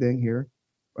 No big thing here.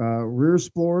 Rear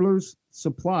spoilers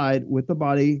supplied with the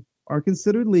body are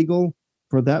considered legal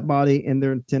for that body in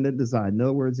their intended design. In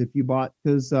other words, if you bought,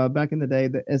 because back in the day,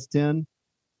 the S10,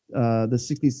 the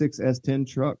 66 S10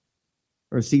 truck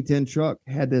or C10 truck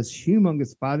had this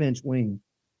humongous 5-inch wing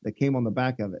that came on the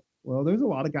back of it. Well, there's a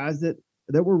lot of guys that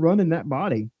were running that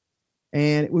body,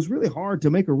 and it was really hard to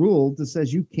make a rule that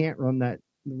says you can't run that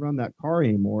car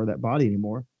anymore, that body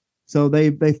anymore. So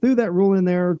they threw that rule in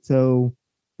there so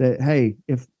that, hey,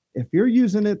 if you're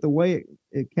using it the way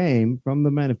it came from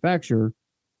the manufacturer,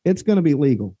 it's going to be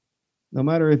legal. No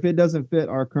matter if it doesn't fit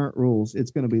our current rules,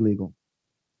 it's going to be legal.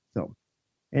 So,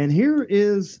 and here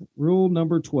is rule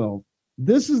number 12.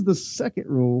 This is the second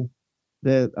rule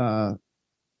that I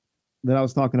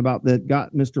was talking about that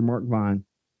got Mr. Mark Vine.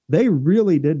 They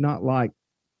really did not like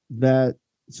that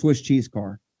Swiss cheese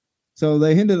car. So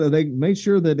they made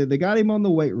sure that they got him on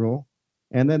the weight rule,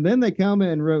 and then they come in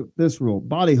and wrote this rule: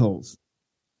 body holes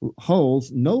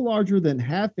no larger than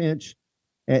half inch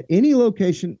at any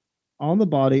location on the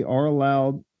body are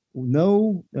allowed.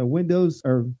 No windows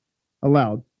are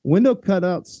allowed. Window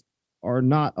cutouts are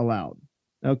not allowed.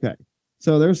 Okay,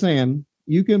 so they're saying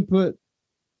you can put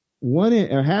 1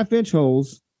 inch or half-inch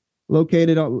holes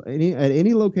located at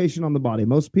any location on the body.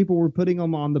 Most people were putting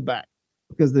them on the back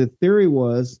because the theory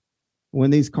was, when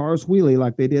these cars wheelie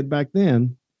like they did back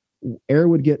then, air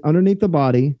would get underneath the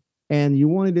body, and you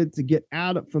wanted it to get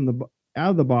out of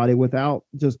the body without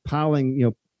just piling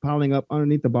up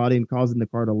underneath the body and causing the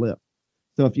car to lift.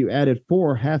 So if you added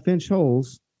 4 half-inch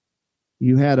holes,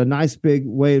 you had a nice big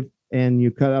way, and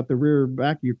you cut out the rear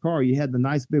back of your car, you had the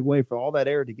nice big way for all that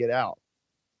air to get out.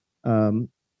 Um,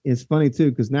 it's funny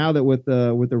too, because now that with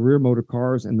the rear motor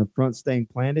cars and the front staying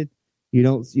planted, you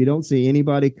don't see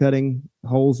anybody cutting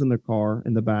holes in the car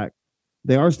in the back.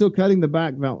 They are still cutting the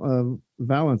back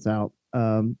valance out,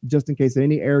 just in case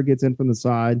any air gets in from the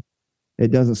side,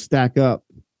 it doesn't stack up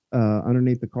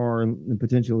underneath the car and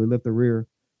potentially lift the rear.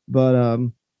 But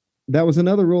that was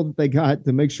another rule that they got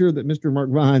to make sure that Mr. Mark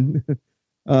Vine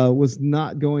was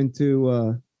not going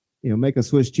to make a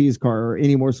Swiss cheese car or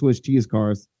any more Swiss cheese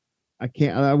cars. I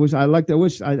can't. I wish. I like. I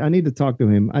wish. I need to talk to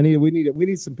him. We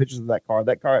need some pictures of that car.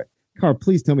 That car.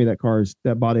 Please tell me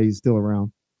that body is still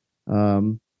around.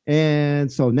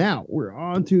 And so now we're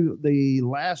on to the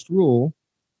last rule,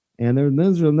 and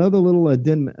there's another little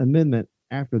amendment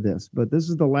after this, but this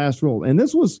is the last rule, and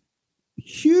this was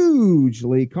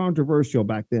hugely controversial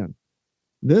back then.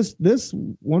 This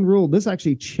one rule, this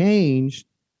actually changed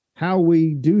how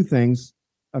we do things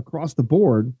across the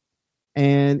board,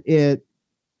 and there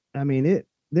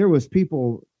was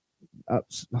people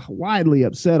widely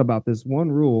upset about this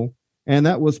one rule, and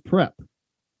that was prep.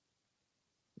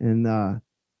 And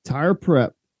tire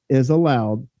prep is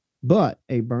allowed, but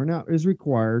a burnout is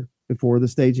required before the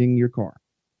staging your car.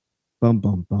 Bum,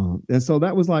 bum, bum. And so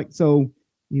that was so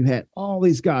you had all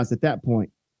these guys at that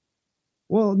point.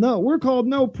 Well, no, we're called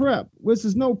no prep. This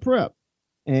is no prep.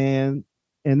 And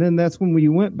then that's when we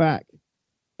went back.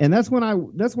 And that's when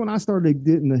I started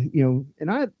getting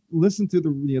and I listened to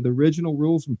the original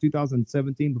rules from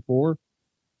 2017 before,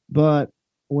 but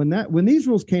when these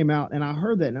rules came out and I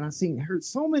heard that, and I heard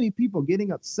so many people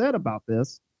getting upset about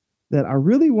this, that I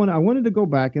wanted to go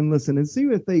back and listen and see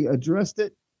if they addressed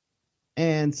it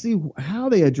and see how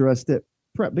they addressed it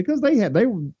prep, because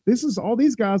all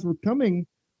these guys were coming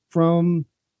from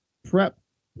prep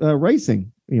racing,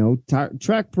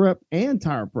 track prep and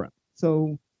tire prep.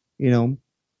 So,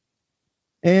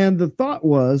 and the thought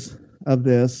of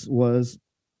this was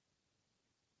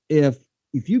if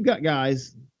you've got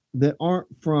guys that aren't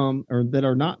from, or that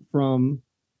are not from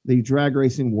the drag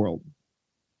racing world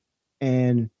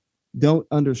and don't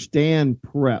understand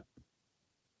prep,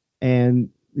 and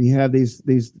you have these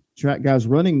track guys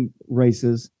running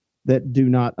races that do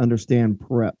not understand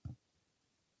prep,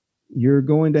 you're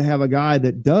going to have a guy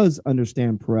that does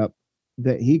understand prep,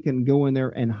 that he can go in there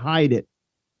and hide it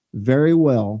very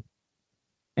well,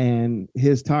 and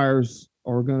his tires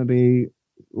are going to be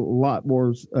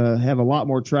have a lot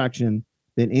more traction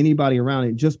than anybody around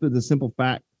it, just for the simple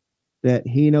fact that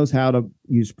he knows how to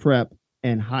use prep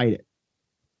and hide it.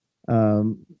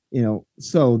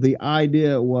 So the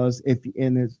idea was,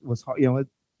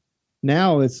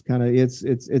 now it's kind of,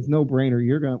 it's no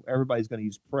brainer. Everybody's going to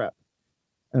use prep.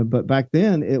 But back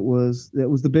then it was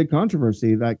the big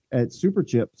controversy, like at Super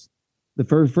Chips, the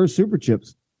first Super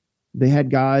Chips, they had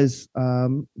guys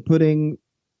putting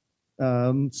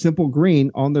simple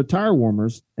green on their tire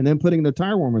warmers and then putting their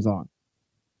tire warmers on.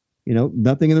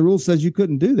 Nothing in the rules says you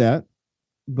couldn't do that,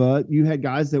 but you had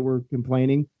guys that were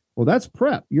complaining, well, that's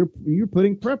prep. You're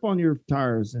putting prep on your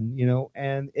tires, and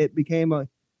and it became a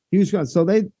huge gun. So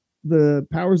the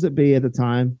powers that be at the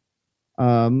time,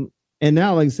 and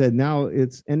now, like I said,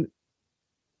 and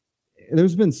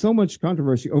there's been so much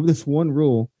controversy over this one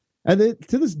rule, and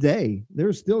to this day,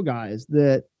 there's still guys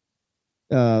that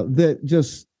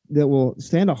will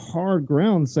stand a hard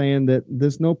ground saying that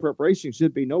this no preparation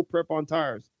should be no prep on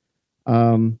tires.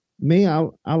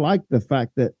 I like the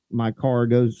fact that my car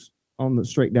goes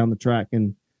straight down the track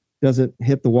and doesn't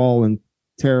hit the wall and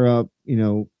tear up,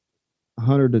 $100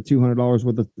 to $200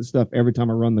 worth of stuff every time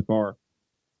I run the car.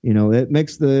 It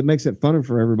makes it funner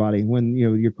for everybody when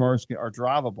your cars are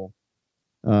drivable.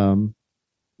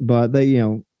 But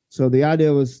so the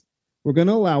idea was, we're going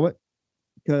to allow it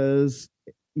because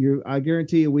I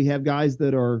guarantee you we have guys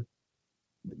that are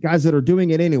doing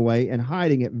it anyway and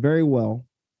hiding it very well.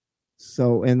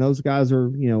 So, and those guys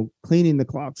are, cleaning the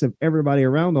clocks of everybody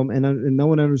around them, and no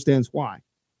one understands why.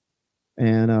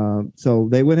 And so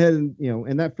they went ahead and,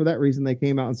 and for that reason, they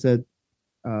came out and said,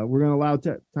 we're going to allow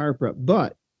tire prep,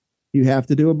 but you have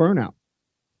to do a burnout.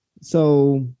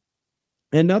 So,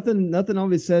 and nothing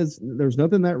always says, there's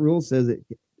nothing that rule says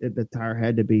the tire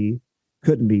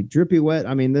couldn't be drippy wet.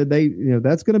 I mean,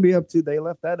 that's going to be they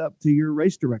left that up to your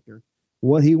race director,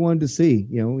 what he wanted to see.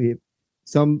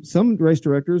 Some race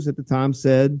directors at the time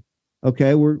said,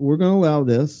 okay, we're going to allow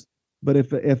this, but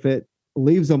if it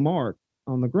leaves a mark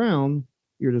on the ground,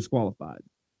 you're disqualified.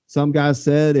 Some guys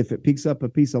said if it picks up a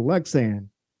piece of Lexan,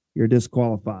 you're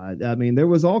disqualified. I mean, there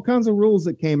was all kinds of rules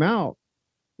that came out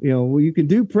well, you can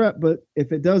do prep, but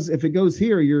if it goes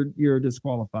here, you're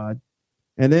disqualified.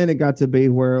 And then it got to be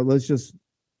where let's just,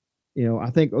 I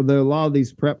think a lot of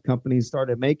these prep companies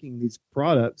started making these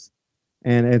products,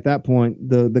 and at that point,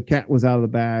 the cat was out of the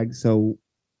bag. So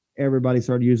everybody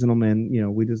started using them, and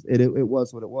we just it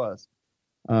was what it was.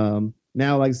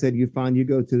 Now, like I said, you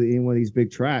go to one of these big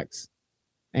tracks,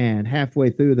 and halfway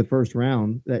through the first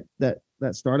round, that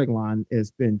starting line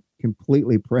has been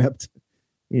completely prepped.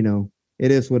 It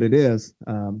is what it is.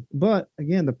 But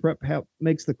again, the prep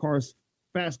makes the cars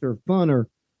faster, funner,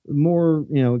 more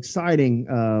exciting.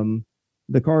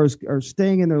 The cars are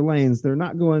staying in their lanes. They're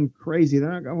not going crazy.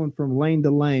 They're not going from lane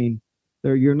to lane.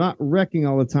 You're not wrecking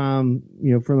all the time.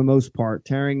 For the most part,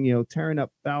 tearing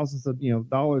up thousands of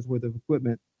dollars worth of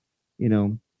equipment.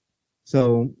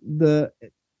 So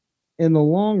in the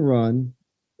long run,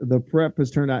 the prep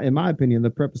has turned out, in my opinion,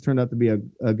 to be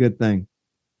a good thing.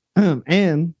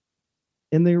 And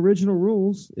in the original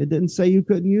rules, it didn't say you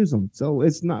couldn't use them. So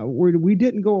it's not, we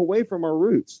didn't go away from our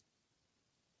roots.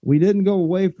 We didn't go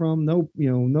away from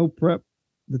no prep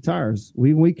the tires.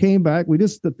 We came back, we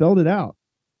just filled it out,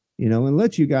 and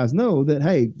let you guys know that,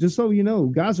 hey, just so you know,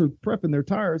 guys are prepping their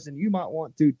tires and you might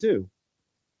want to too.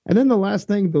 And then the last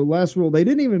rule, they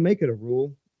didn't even make it a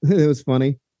rule. It was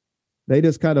funny. They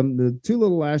just cut them the two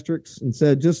little asterisks and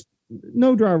said just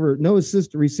no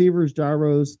assist receivers,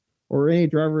 gyros, or any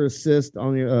driver assist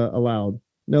on allowed.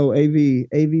 No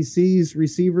AVCs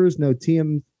receivers, no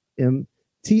TSM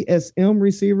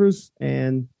receivers.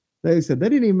 And they said they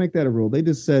didn't even make that a rule. They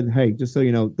just said, hey, just so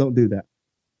you know, don't do that.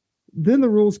 Then the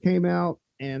rules came out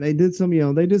and they did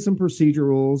some procedure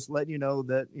rules, letting you know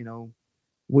that,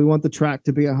 we want the track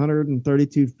to be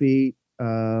 132 feet.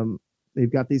 They've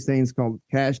got these things called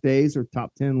cash days or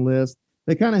top 10 list.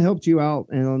 They kind of helped you out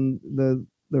and on the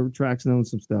tracks knowing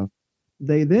some stuff.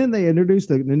 They introduced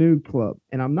the new club,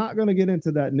 and I'm not going to get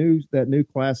into that new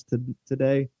class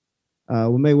today.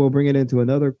 Maybe we'll bring it into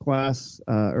another class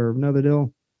or another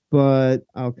deal, but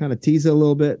I'll kind of tease it a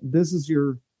little bit. This is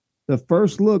the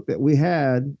first look that we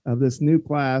had of this new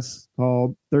class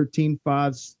called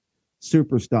 13.5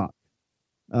 Super Stock.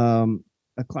 A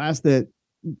class that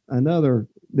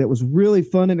was really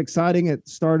fun and exciting. It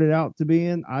started out to be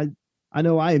in. I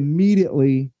know I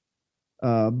immediately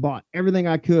bought everything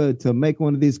I could to make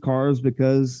one of these cars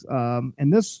because,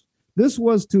 and this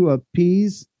was to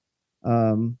appease.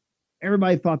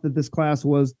 Everybody thought that this class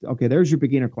was okay. There's your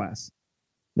beginner class.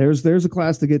 There's a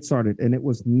class to get started, and it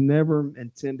was never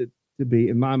intended to be,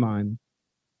 in my mind.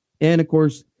 And of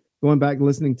course, going back and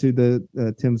listening to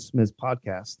the Tim Smith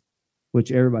podcast,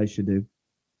 which everybody should do.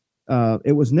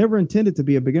 It was never intended to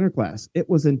be a beginner class. It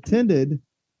was intended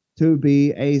to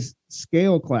be a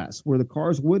scale class where the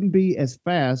cars wouldn't be as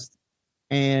fast,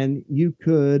 and you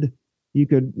could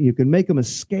make them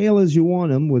as scale as you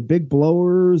want them with big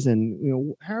blowers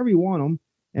and however you want them,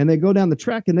 and they go down the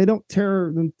track and they don't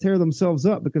tear themselves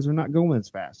up because they're not going as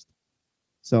fast.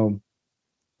 So,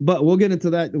 but we'll get into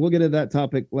that. We'll get into that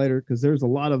topic later because there's a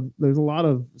lot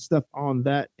of stuff on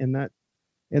that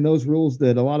and those rules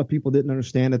that a lot of people didn't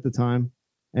understand at the time,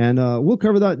 and we'll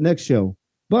cover that next show.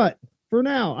 But for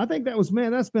now, I think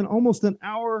that's been almost an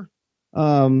hour.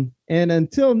 And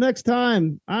until next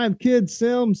time, I'm Kid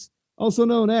Sims, also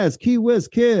known as Key Whiz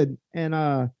Kid. And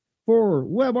for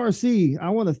WebRC, I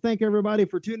want to thank everybody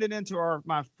for tuning into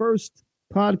my first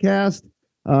podcast.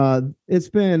 It's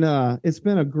been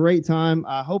a great time.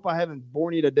 I hope I haven't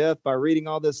bored you to death by reading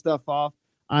all this stuff off.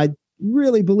 I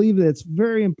really believe that it's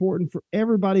very important for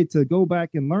everybody to go back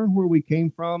and learn where we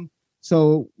came from,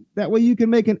 so that way you can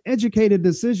make an educated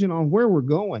decision on where we're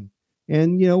going.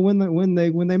 And when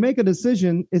they make a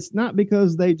decision, it's not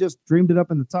because they just dreamed it up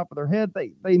in the top of their head.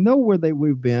 They know where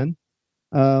we've been.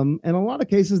 And a lot of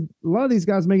cases, a lot of these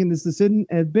guys making this decision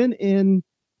have been in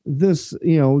this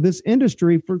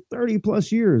industry for 30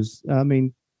 plus years. I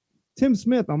mean, Tim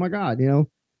Smith, oh my God,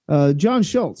 John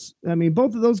Schultz. I mean,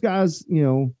 both of those guys,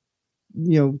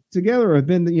 together have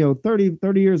been, 30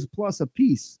 years plus a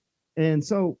piece. And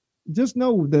so just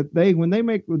know that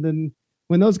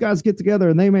when those guys get together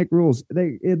and they make rules,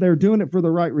 they're doing it for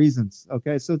the right reasons.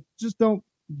 Okay. So just don't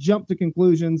jump to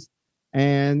conclusions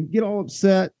and get all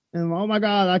upset and, oh my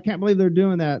God, I can't believe they're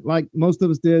doing that. Like most of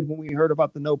us did when we heard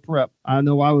about the no prep. I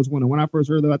know I was one when I first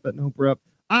heard about that no prep.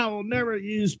 I will never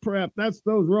use prep. That's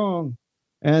wrong.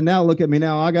 And now look at me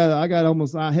now. I got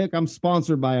almost, I'm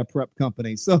sponsored by a prep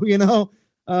company. So,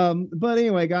 but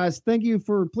anyway, guys, thank you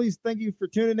for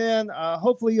tuning in.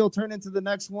 Hopefully you'll turn into the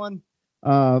next one.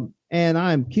 And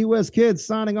I'm Key West Kid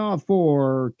signing off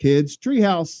for Kids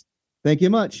Treehouse. Thank you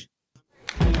much.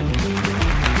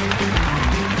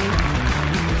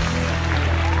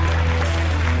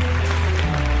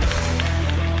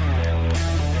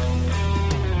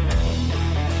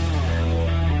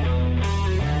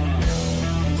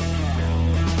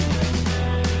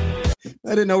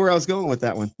 didn't know where I was going with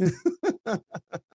that one.